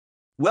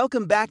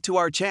Welcome back to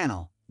our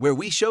channel, where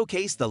we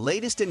showcase the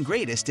latest and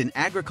greatest in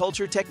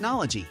agriculture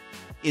technology.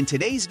 In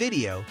today's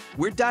video,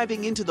 we're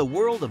diving into the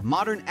world of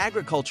modern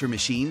agriculture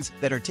machines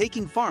that are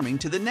taking farming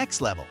to the next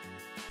level.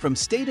 From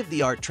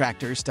state-of-the-art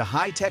tractors to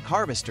high-tech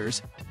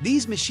harvesters,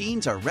 these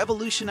machines are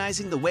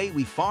revolutionizing the way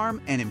we farm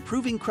and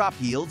improving crop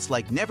yields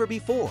like never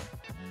before.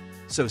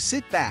 So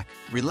sit back,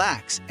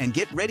 relax, and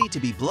get ready to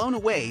be blown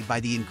away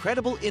by the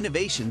incredible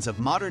innovations of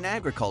modern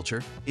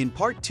agriculture in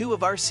part 2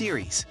 of our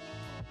series.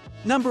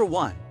 Number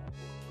 1.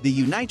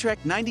 The Unitract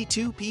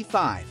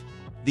 92P5.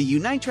 The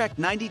Unitract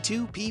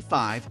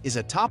 92P5 is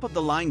a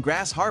top-of-the-line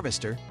grass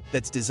harvester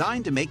that's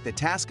designed to make the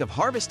task of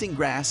harvesting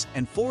grass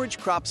and forage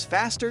crops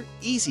faster,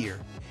 easier,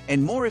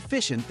 and more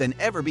efficient than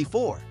ever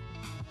before.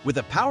 With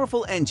a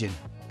powerful engine,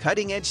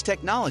 cutting-edge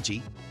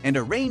technology, and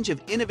a range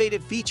of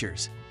innovative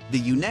features, the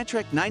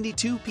Unitract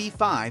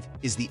 92P5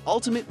 is the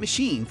ultimate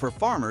machine for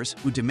farmers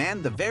who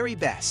demand the very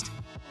best.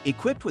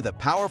 Equipped with a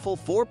powerful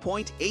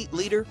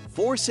 4.8-liter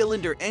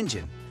four-cylinder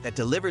engine that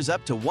delivers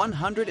up to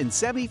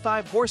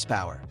 175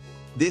 horsepower,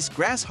 this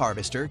grass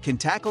harvester can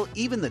tackle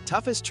even the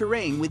toughest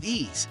terrain with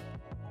ease.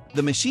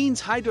 The machine's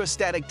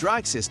hydrostatic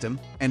drive system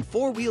and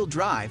four-wheel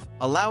drive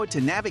allow it to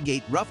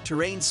navigate rough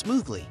terrain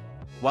smoothly,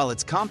 while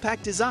its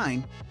compact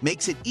design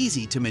makes it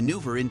easy to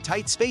maneuver in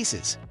tight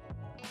spaces.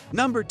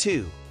 Number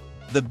 2.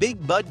 The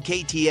bigbud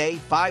KTA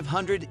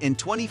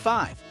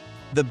 525.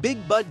 The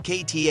bigbud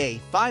KTA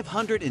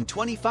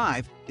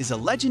 525 is a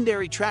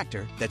legendary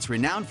tractor that's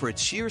renowned for its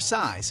sheer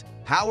size,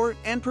 power,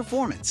 and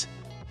performance.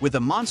 With a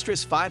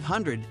monstrous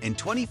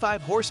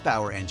 525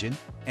 horsepower engine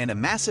and a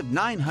massive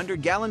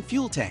 900-gallon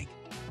fuel tank,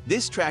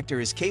 this tractor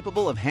is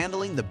capable of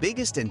handling the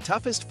biggest and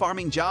toughest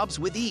farming jobs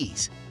with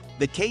ease.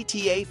 The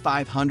KTA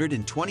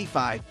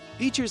 525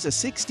 features a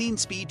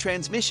 16-speed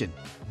transmission,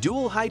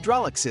 dual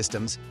hydraulic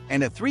systems,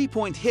 and a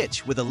 3-point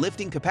hitch with a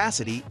lifting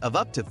capacity of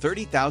up to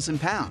 30,000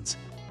 pounds,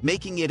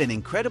 making it an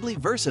incredibly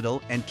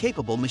versatile and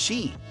capable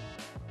machine.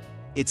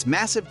 Its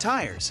massive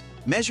tires,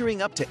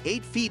 measuring up to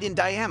 8 feet in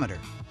diameter,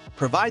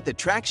 provide the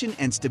traction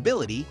and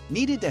stability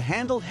needed to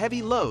handle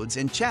heavy loads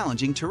and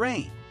challenging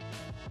terrain.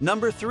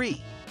 Number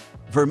 3.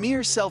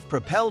 Vermeer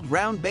self-propelled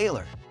round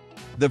baler.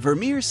 The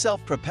Vermeer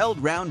self-propelled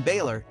round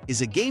baler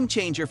is a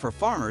game-changer for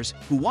farmers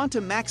who want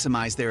to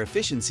maximize their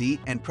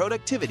efficiency and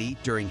productivity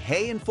during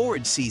hay and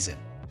forage season.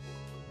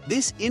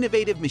 This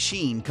innovative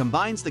machine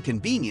combines the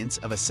convenience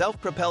of a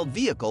self-propelled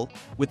vehicle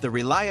with the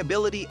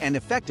reliability and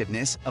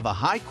effectiveness of a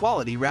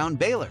high-quality round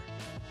baler.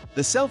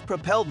 The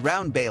self-propelled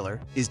round baler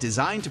is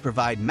designed to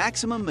provide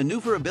maximum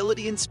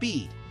maneuverability and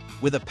speed,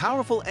 with a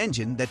powerful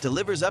engine that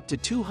delivers up to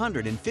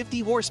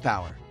 250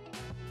 horsepower.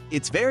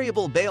 Its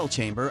variable bale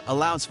chamber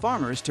allows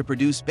farmers to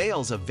produce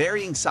bales of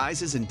varying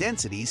sizes and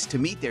densities to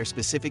meet their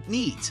specific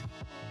needs.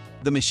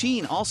 The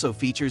machine also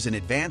features an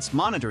advanced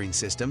monitoring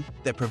system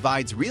that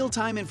provides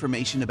real-time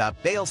information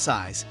about bale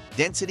size,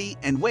 density,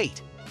 and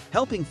weight,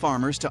 helping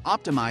farmers to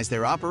optimize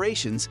their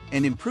operations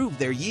and improve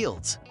their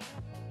yields.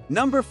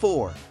 Number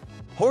 4.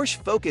 Horsch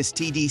Focus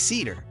TD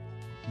Seeder.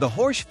 The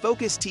Horsch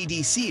Focus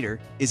TD Seeder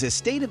is a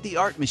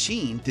state-of-the-art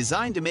machine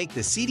designed to make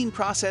the seeding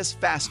process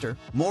faster,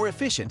 more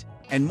efficient,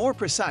 and more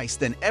precise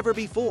than ever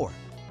before.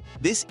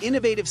 This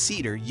innovative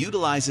seeder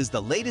utilizes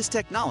the latest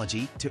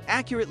technology to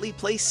accurately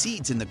place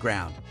seeds in the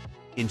ground,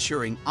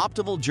 ensuring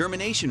optimal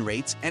germination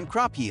rates and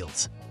crop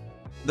yields.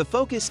 The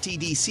Focus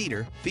TD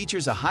Seeder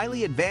features a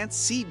highly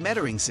advanced seed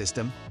metering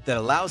system that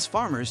allows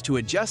farmers to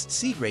adjust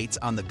seed rates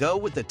on the go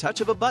with the touch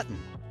of a button.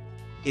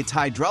 Its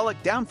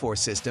hydraulic downforce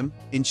system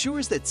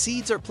ensures that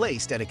seeds are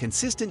placed at a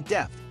consistent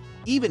depth,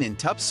 even in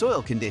tough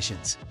soil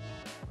conditions.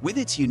 With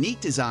its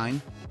unique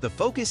design, the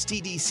Focus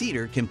TD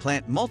Seeder can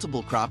plant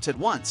multiple crops at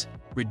once,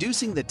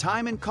 reducing the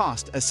time and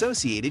cost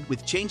associated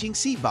with changing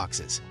seed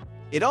boxes.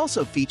 It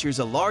also features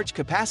a large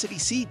capacity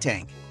seed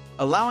tank,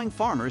 allowing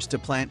farmers to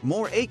plant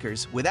more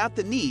acres without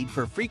the need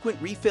for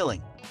frequent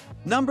refilling.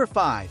 Number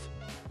 5.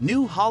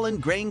 New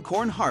Holland Grain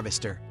Corn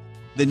Harvester.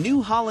 The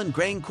new Holland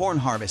Grain Corn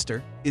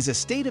Harvester is a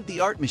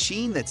state-of-the-art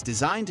machine that's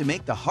designed to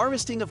make the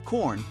harvesting of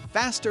corn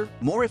faster,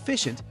 more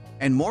efficient,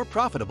 and more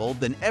profitable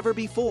than ever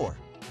before.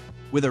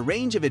 With a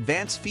range of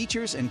advanced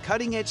features and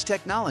cutting-edge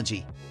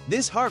technology,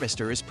 this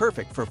harvester is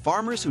perfect for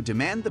farmers who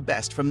demand the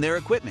best from their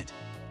equipment.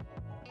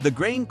 The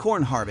Grain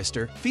Corn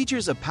Harvester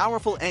features a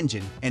powerful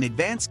engine and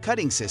advanced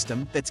cutting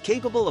system that's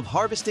capable of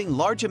harvesting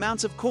large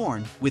amounts of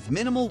corn with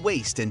minimal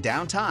waste and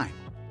downtime.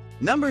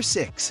 Number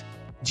 6.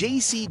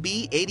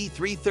 JCB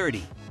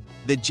 8330.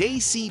 The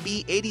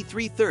JCB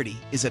 8330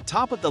 is a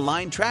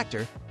top-of-the-line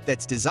tractor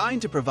that's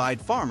designed to provide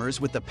farmers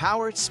with the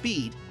power,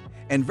 speed,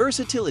 and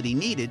versatility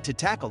needed to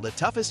tackle the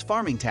toughest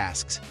farming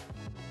tasks.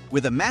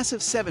 With a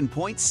massive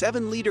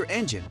 7.7-liter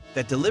engine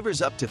that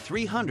delivers up to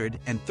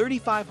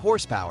 335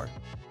 horsepower,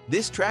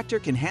 this tractor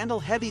can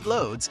handle heavy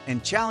loads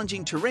and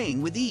challenging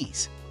terrain with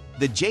ease.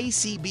 The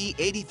JCB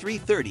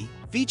 8330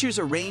 features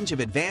a range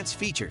of advanced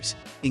features,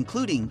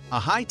 including a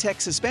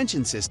high-tech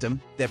suspension system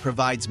that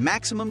provides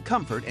maximum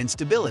comfort and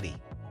stability,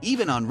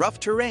 even on rough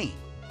terrain.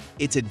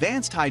 Its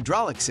advanced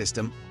hydraulic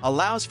system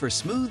allows for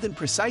smooth and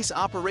precise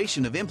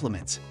operation of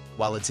implements,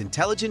 while its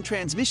intelligent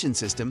transmission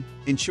system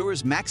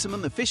ensures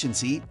maximum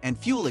efficiency and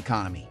fuel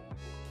economy.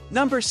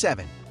 Number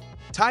 7.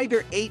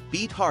 Tiger 8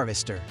 Beet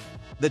Harvester.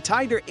 The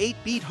Tiger 8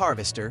 Beet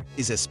Harvester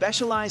is a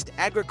specialized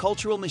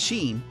agricultural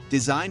machine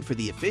designed for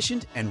the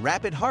efficient and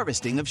rapid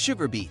harvesting of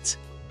sugar beets.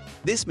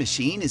 This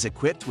machine is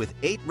equipped with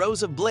 8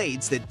 rows of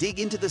blades that dig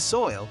into the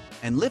soil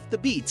and lift the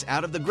beets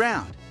out of the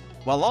ground,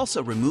 while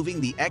also removing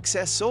the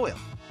excess soil.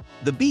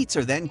 The beets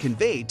are then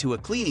conveyed to a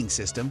cleaning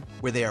system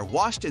where they are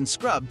washed and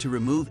scrubbed to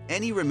remove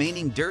any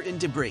remaining dirt and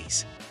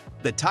debris.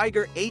 The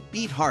Tiger 8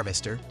 Beet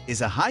Harvester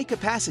is a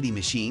high-capacity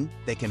machine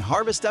that can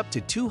harvest up to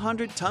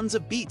 200 tons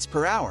of beets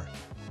per hour,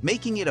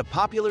 making it a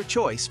popular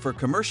choice for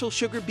commercial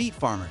sugar beet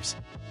farmers.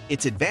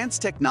 Its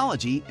advanced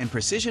technology and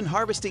precision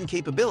harvesting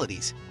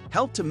capabilities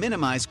help to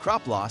minimize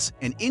crop loss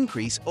and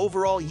increase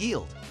overall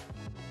yield.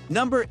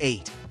 Number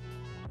 8.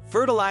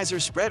 Fertilizer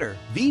Spreader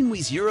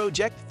Veenhuis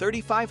Euroject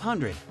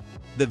 3500.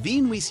 The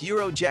Veenhuis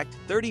Euroject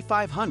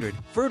 3500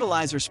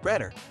 fertilizer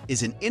spreader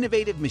is an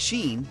innovative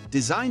machine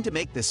designed to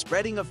make the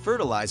spreading of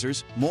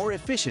fertilizers more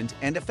efficient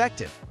and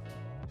effective.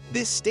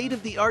 This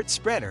state-of-the-art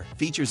spreader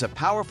features a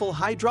powerful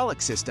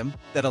hydraulic system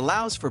that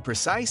allows for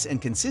precise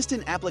and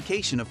consistent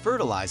application of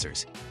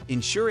fertilizers,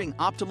 ensuring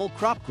optimal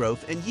crop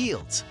growth and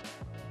yields.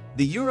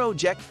 The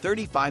Euroject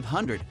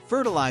 3500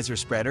 fertilizer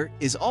spreader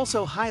is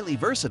also highly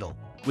versatile,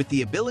 with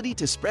the ability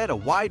to spread a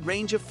wide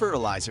range of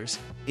fertilizers,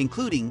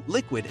 including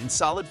liquid and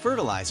solid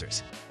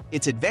fertilizers.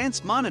 Its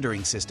advanced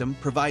monitoring system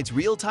provides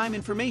real-time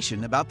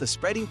information about the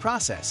spreading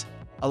process,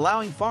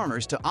 allowing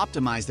farmers to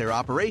optimize their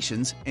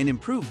operations and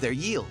improve their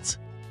yields.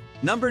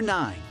 Number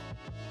 9.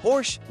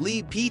 Horsch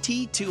Leeb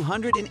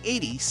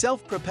PT280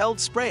 Self-Propelled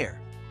Sprayer.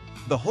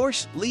 The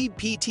Horsch Leeb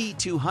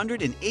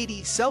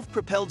PT280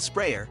 self-propelled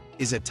sprayer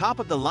is a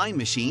top-of-the-line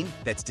machine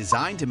that's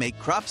designed to make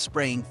crop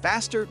spraying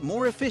faster,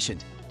 more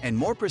efficient, and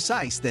more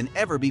precise than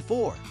ever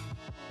before.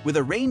 With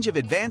a range of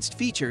advanced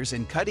features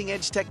and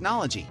cutting-edge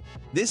technology,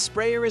 this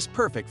sprayer is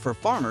perfect for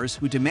farmers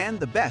who demand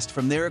the best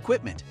from their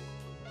equipment.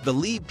 The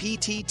Leeb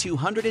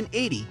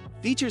PT280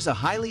 features a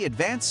highly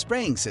advanced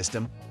spraying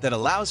system that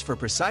allows for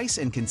precise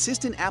and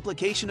consistent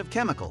application of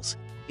chemicals,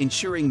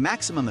 ensuring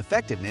maximum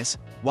effectiveness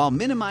while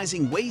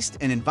minimizing waste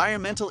and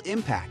environmental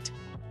impact.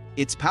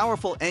 Its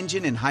powerful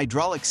engine and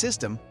hydraulic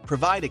system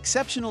provide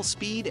exceptional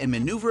speed and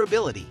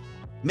maneuverability,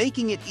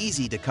 making it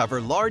easy to cover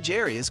large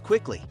areas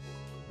quickly.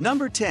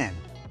 Number 10.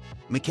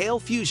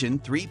 McHale Fusion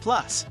 3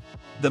 Plus.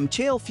 The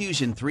McHale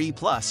Fusion 3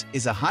 Plus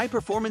is a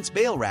high-performance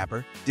bale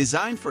wrapper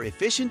designed for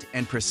efficient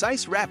and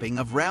precise wrapping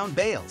of round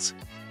bales.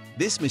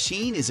 This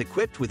machine is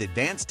equipped with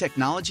advanced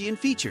technology and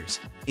features,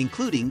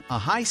 including a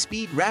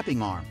high-speed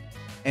wrapping arm,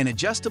 an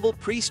adjustable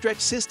pre-stretch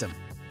system,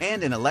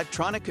 and an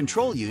electronic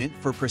control unit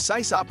for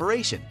precise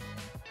operation.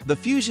 The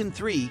Fusion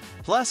 3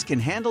 Plus can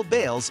handle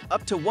bales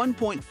up to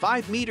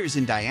 1.5 meters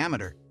in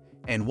diameter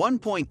and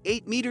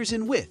 1.8 meters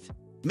in width,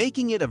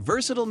 making it a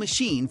versatile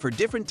machine for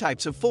different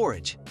types of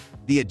forage.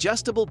 The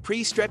adjustable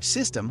pre-stretch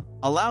system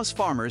allows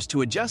farmers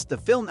to adjust the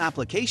film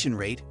application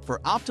rate for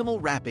optimal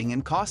wrapping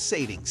and cost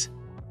savings.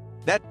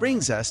 That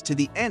brings us to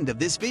the end of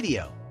this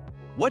video.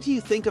 What do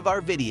you think of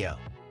our video?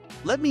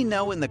 Let me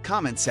know in the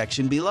comment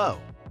section below.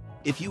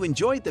 If you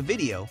enjoyed the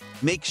video,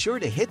 make sure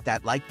to hit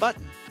that like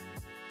button.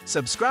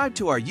 Subscribe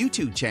to our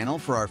YouTube channel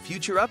for our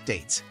future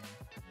updates.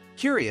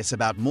 Curious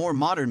about more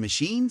modern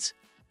machines?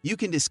 You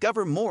can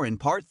discover more in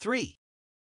Part 3.